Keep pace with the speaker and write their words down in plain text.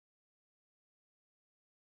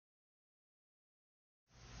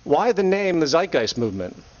Why the name the Zeitgeist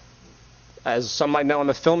movement? As some might know, I'm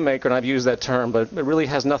a filmmaker and I've used that term, but it really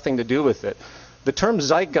has nothing to do with it. The term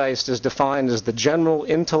Zeitgeist is defined as the general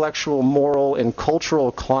intellectual, moral, and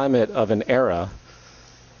cultural climate of an era.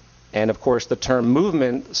 And of course, the term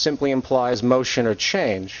movement simply implies motion or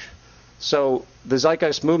change. So the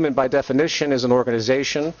Zeitgeist movement, by definition, is an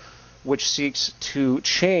organization which seeks to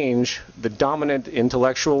change the dominant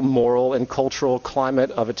intellectual, moral, and cultural climate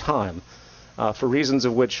of a time, for reasons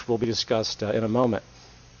of which will be discussed in a moment.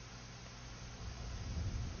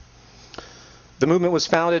 The movement was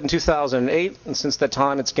founded in 2008, and since that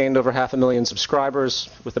time it's gained over 500,000 subscribers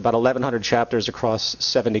with about 1,100 chapters across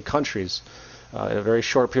 70 countries in a very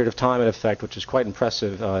short period of time, in effect, which is quite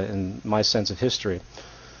impressive in my sense of history.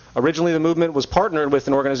 Originally, the movement was partnered with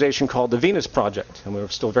an organization called the Venus Project, and we're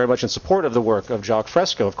still very much in support of the work of Jacques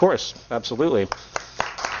Fresco, of course, absolutely.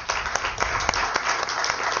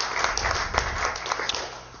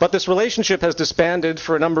 But this relationship has disbanded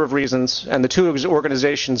for a number of reasons, and the two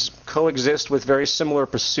organizations coexist with very similar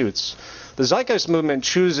pursuits. The Zeitgeist movement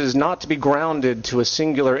chooses not to be grounded to a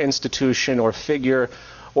singular institution or figure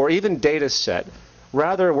or even data set.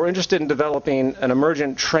 Rather, we're interested in developing an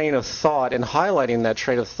emergent train of thought and highlighting that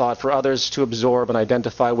train of thought for others to absorb and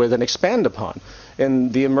identify with and expand upon in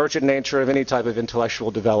the emergent nature of any type of intellectual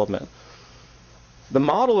development. The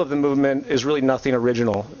model of the movement is really nothing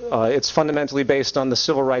original. It's fundamentally based on the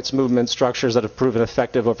civil rights movement structures that have proven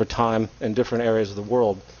effective over time in different areas of the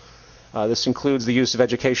world. This includes the use of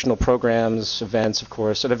educational programs, events, of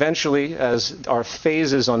course, and eventually, as our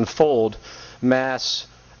phases unfold, mass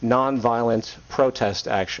nonviolent protest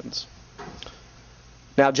actions.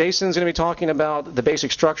 Now, Jason's going to be talking about the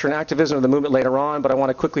basic structure and activism of the movement later on, but I want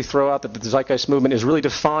to quickly throw out that the Zeitgeist movement is really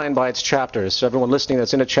defined by its chapters. So everyone listening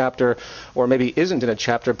that's in a chapter or maybe isn't in a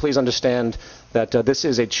chapter, please understand that this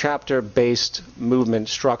is a chapter-based movement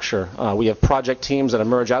structure. We have project teams that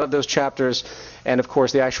emerge out of those chapters, and of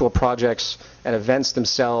course the actual projects and events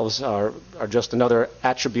themselves are just another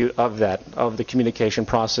attribute of that, of the communication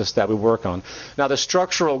process that we work on. Now, the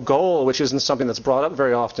structural goal, which isn't something that's brought up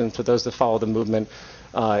very often for those that follow the movement,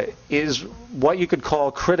 is what you could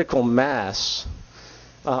call critical mass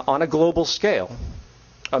on a global scale.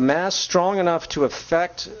 A mass strong enough to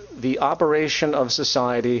affect the operation of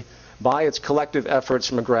society by its collective efforts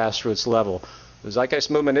from a grassroots level. The Zeitgeist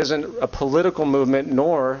movement isn't a political movement,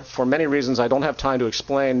 nor, for many reasons I don't have time to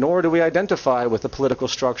explain, nor do we identify with the political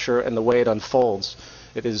structure and the way it unfolds.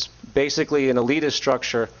 It is basically an elitist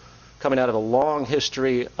structure coming out of a long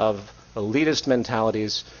history of elitist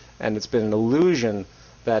mentalities, and it's been an illusion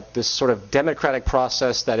that this sort of democratic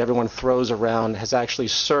process that everyone throws around has actually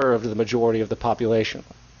served the majority of the population.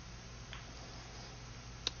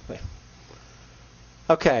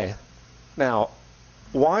 Okay, now,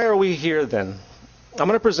 why are we here then? I'm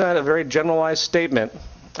going to present a very generalized statement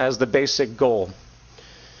as the basic goal,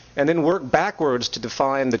 and then work backwards to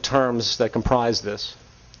define the terms that comprise this.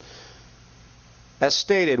 As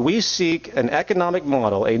stated, we seek an economic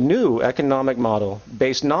model, a new economic model,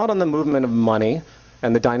 based not on the movement of money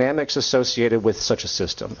and the dynamics associated with such a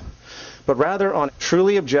system, but rather on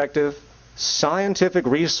truly objective, scientific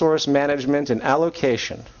resource management and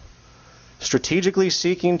allocation, strategically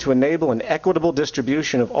seeking to enable an equitable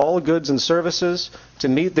distribution of all goods and services to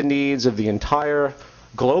meet the needs of the entire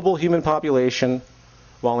global human population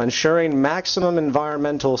while ensuring maximum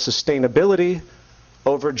environmental sustainability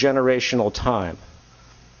over generational time.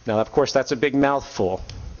 Now, of course, that's a big mouthful.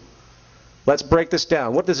 Let's break this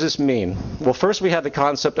down. What does this mean? Well, first we have the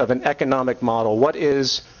concept of an economic model. What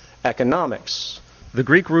is economics? The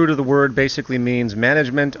Greek root of the word basically means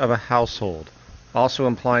management of a household, also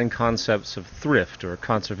implying concepts of thrift or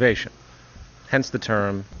conservation, hence the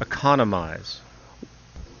term economize.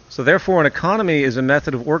 So therefore, an economy is a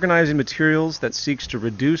method of organizing materials that seeks to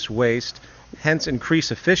reduce waste, hence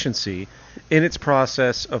increase efficiency in its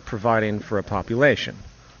process of providing for a population.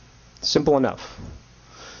 Simple enough.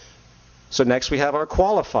 So next we have our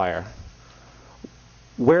qualifier,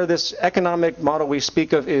 where this economic model we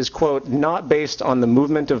speak of is, quote, not based on the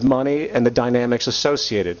movement of money and the dynamics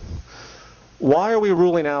associated. Why are we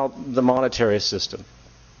ruling out the monetary system?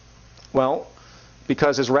 Well,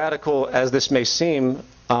 because as radical as this may seem,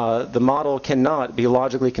 the model cannot be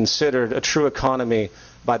logically considered a true economy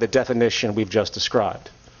by the definition we've just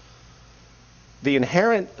described. The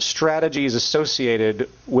inherent strategies associated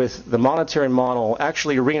with the monetary model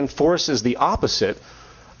actually reinforces the opposite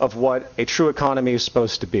of what a true economy is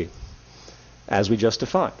supposed to be, as we just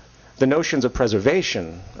defined. The notions of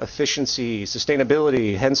preservation, efficiency,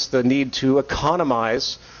 sustainability, hence the need to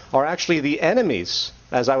economize, are actually the enemies,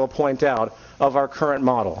 as I will point out, of our current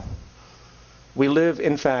model. We live,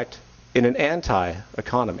 in fact, in an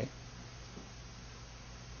anti-economy.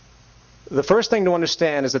 The first thing to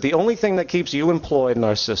understand is that the only thing that keeps you employed in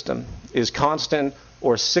our system is constant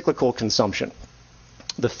or cyclical consumption.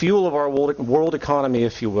 The fuel of our world economy,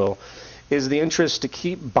 if you will, is the interest to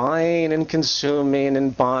keep buying and consuming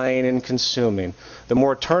and buying and consuming. The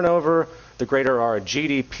more turnover, the greater our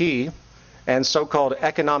GDP and so-called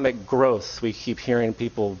economic growth we keep hearing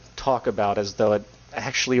people talk about as though it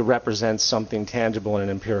actually represents something tangible in an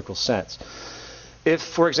empirical sense. If,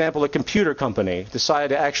 for example, a computer company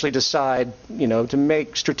decided to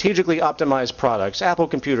make strategically optimized products, Apple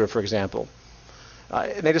Computer, for example,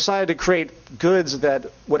 they decided to create goods that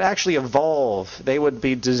would actually evolve. They would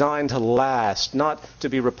be designed to last, not to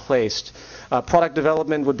be replaced. Product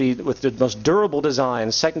development would be with the most durable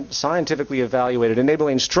design, scientifically evaluated,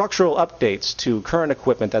 enabling structural updates to current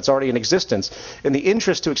equipment that's already in existence in the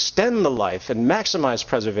interest to extend the life and maximize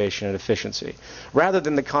preservation and efficiency, rather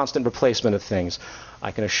than the constant replacement of things.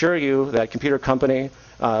 I can assure you that computer company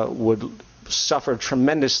would suffer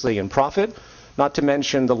tremendously in profit, not to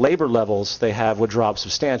mention the labor levels they have would drop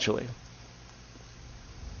substantially.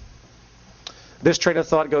 This train of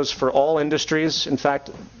thought goes for all industries. In fact,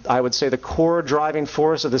 I would say the core driving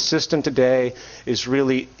force of the system today is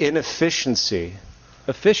really inefficiency.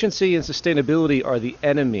 Efficiency and sustainability are the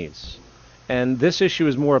enemies. And this issue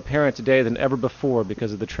is more apparent today than ever before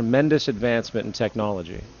because of the tremendous advancement in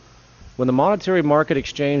technology. When the monetary market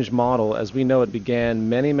exchange model, as we know it, began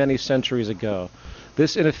many, many centuries ago,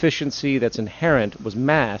 this inefficiency that's inherent was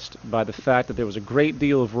masked by the fact that there was a great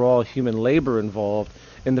deal of raw human labor involved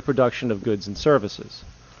in the production of goods and services.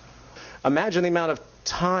 Imagine the amount of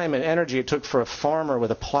time and energy it took for a farmer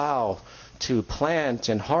with a plow to plant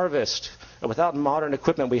and harvest without modern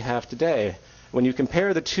equipment we have today. When you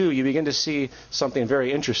compare the two, you begin to see something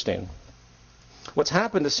very interesting. What's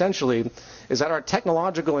happened essentially is that our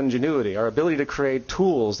technological ingenuity, our ability to create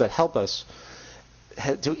tools that help us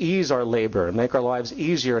to ease our labor and make our lives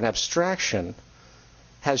easier in abstraction,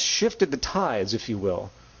 has shifted the tides, if you will,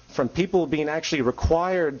 from people being actually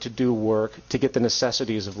required to do work to get the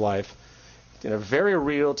necessities of life in a very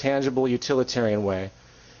real, tangible, utilitarian way,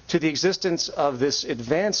 to the existence of this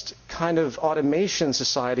advanced kind of automation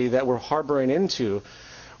society that we're harboring into,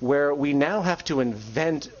 where we now have to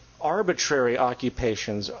invent arbitrary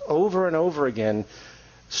occupations over and over again,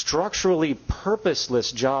 structurally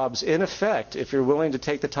purposeless jobs, in effect, if you're willing to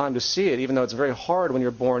take the time to see it, even though it's very hard when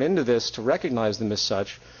you're born into this to recognize them as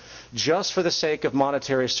such, just for the sake of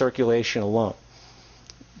monetary circulation alone.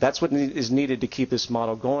 That's what is needed to keep this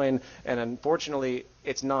model going, and unfortunately,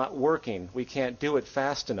 it's not working. We can't do it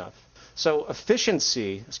fast enough. So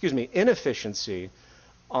inefficiency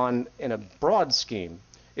in a broad scheme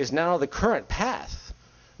is now the current path,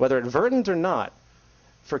 whether advertent or not,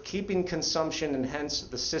 for keeping consumption and hence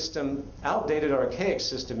the system, outdated, archaic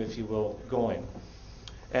system, if you will, going.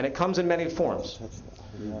 And it comes in many forms.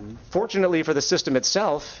 Fortunately for the system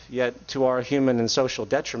itself, yet to our human and social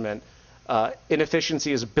detriment,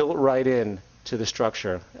 inefficiency is built right in to the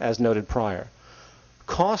structure, as noted prior.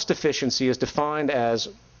 Cost efficiency is defined as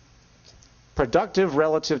productive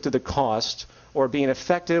relative to the cost, or being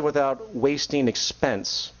effective without wasting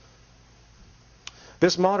expense.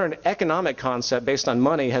 This modern economic concept based on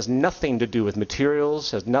money has nothing to do with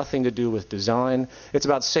materials, has nothing to do with design. It's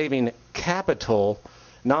about saving capital,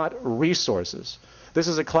 not resources. This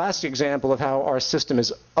is a classic example of how our system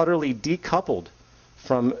is utterly decoupled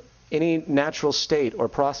from any natural state or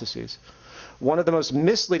processes. One of the most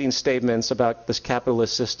misleading statements about this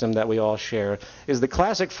capitalist system that we all share is the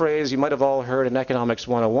classic phrase you might have all heard in Economics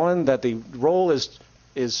 101, that the role is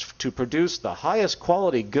to produce the highest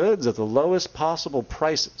quality goods at the lowest possible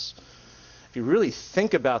prices. If you really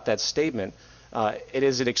think about that statement, it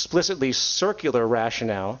is an explicitly circular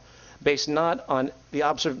rationale based only on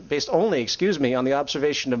the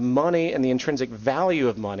observation of money and the intrinsic value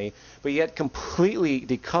of money, but yet completely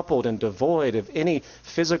decoupled and devoid of any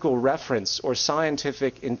physical reference or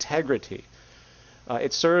scientific integrity.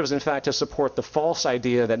 It serves, in fact, to support the false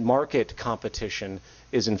idea that market competition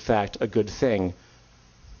is, in fact, a good thing.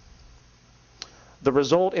 The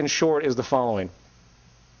result, in short, is the following.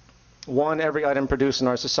 One, every item produced in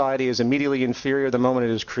our society is immediately inferior the moment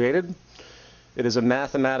it is created. It is a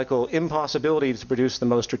mathematical impossibility to produce the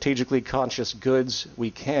most strategically conscious goods we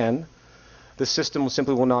can. The system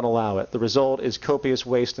simply will not allow it. The result is copious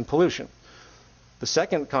waste and pollution. The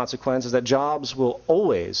second consequence is that jobs will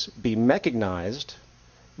always be mechanized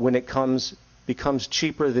when it becomes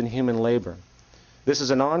cheaper than human labor. This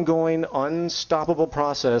is an ongoing, unstoppable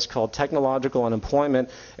process called technological unemployment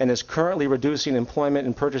and is currently reducing employment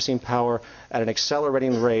and purchasing power at an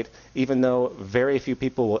accelerating rate, even though very few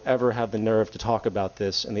people will ever have the nerve to talk about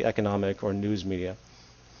this in the economic or news media.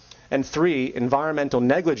 And 3, environmental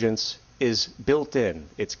negligence is built in.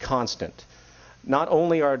 It's constant. Not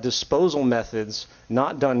only are disposal methods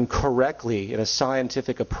not done correctly in a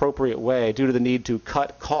scientific, appropriate way due to the need to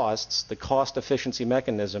cut costs, the cost efficiency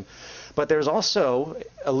mechanism, but there's also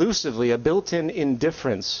elusively a built-in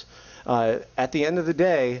indifference at the end of the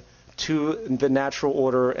day to the natural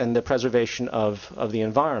order and the preservation of the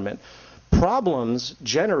environment. Problems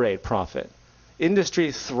generate profit.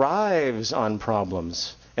 Industry thrives on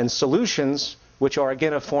problems, and solutions, which are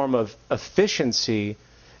again a form of efficiency,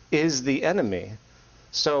 is the enemy.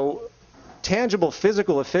 So tangible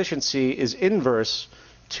physical efficiency is inverse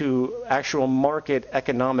to actual market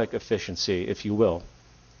economic efficiency, if you will.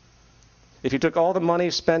 If you took all the money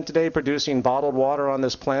spent today producing bottled water on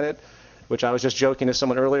this planet, which I was just joking to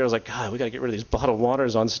someone earlier, I was like, God, we got to get rid of these bottled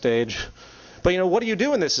waters on stage. But what do you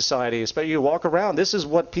do in this society? Especially you walk around. This is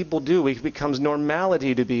what people do. It becomes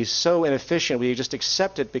normality to be so inefficient. We just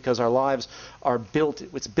accept it because our lives are built.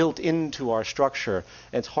 It's built into our structure.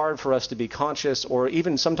 And it's hard for us to be conscious or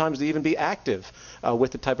even sometimes to even be active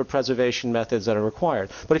with the type of preservation methods that are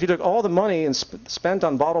required. But if you took all the money and spent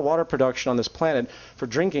on bottled water production on this planet for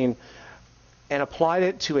drinking and applied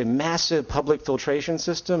it to a massive public filtration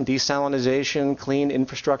system, desalinization, clean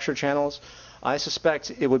infrastructure channels, I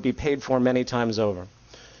suspect it would be paid for many times over.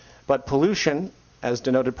 But pollution, as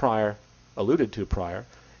alluded to prior,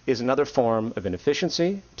 is another form of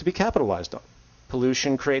inefficiency to be capitalized on.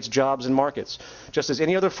 Pollution creates jobs and markets, just as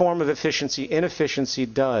any other form of inefficiency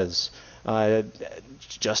does.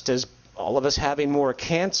 Just as all of us having more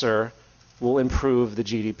cancer will improve the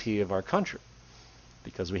GDP of our country,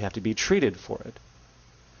 because we have to be treated for it.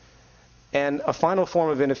 And a final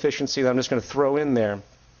form of inefficiency that I'm just going to throw in there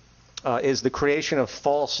is the creation of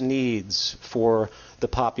false needs for the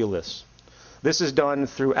populace. This is done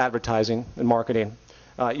through advertising and marketing.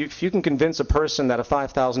 If you can convince a person that a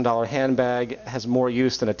 $5,000 handbag has more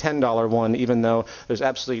use than a $10 one, even though there's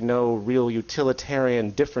absolutely no real utilitarian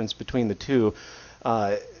difference between the two,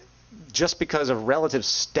 just because of relative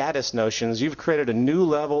status notions, you've created a new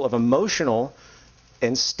level of emotional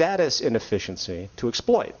and status inefficiency to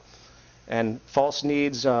exploit. And false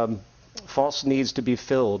needs to be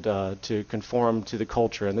filled to conform to the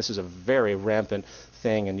culture, and this is a very rampant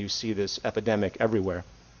thing, and you see this epidemic everywhere.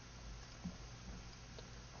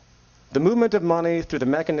 The movement of money through the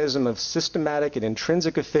mechanism of systematic and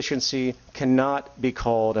intrinsic efficiency cannot be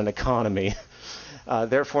called an economy,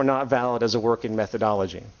 therefore not valid as a working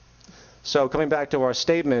methodology. So coming back to our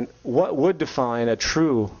statement, what would define a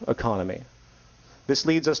true economy? This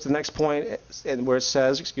leads us to the next point, where it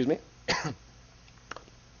says,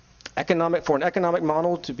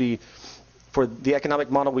 for the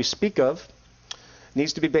economic model we speak of,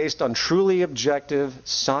 needs to be based on truly objective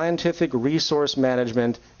scientific resource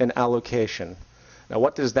management and allocation. Now,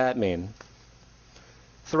 what does that mean?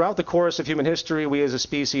 Throughout the course of human history, we as a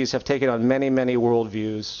species have taken on many, many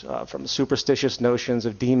worldviews, from superstitious notions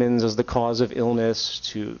of demons as the cause of illness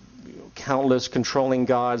to countless controlling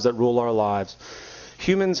gods that rule our lives.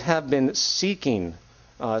 Humans have been seeking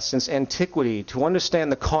since antiquity to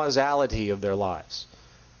understand the causality of their lives.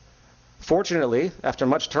 Fortunately, after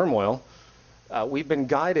much turmoil, we've been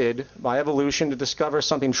guided by evolution to discover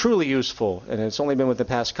something truly useful, and it's only been within the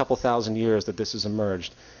past couple thousand years that this has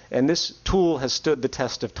emerged. And this tool has stood the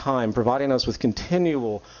test of time, providing us with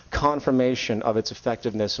continual confirmation of its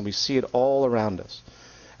effectiveness, and we see it all around us.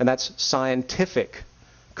 And that's scientific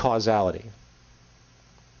causality.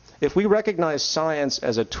 If we recognize science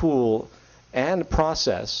as a tool and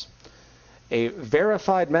process, a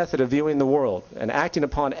verified method of viewing the world and acting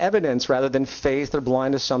upon evidence rather than faith or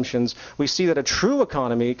blind assumptions, we see that a true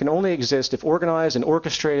economy can only exist if organized and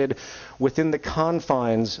orchestrated within the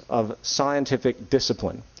confines of scientific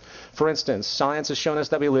discipline. For instance, science has shown us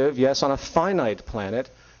that we live, yes, on a finite planet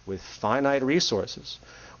with finite resources.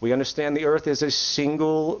 We understand the Earth is a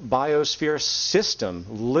single biosphere system,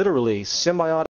 literally symbiotic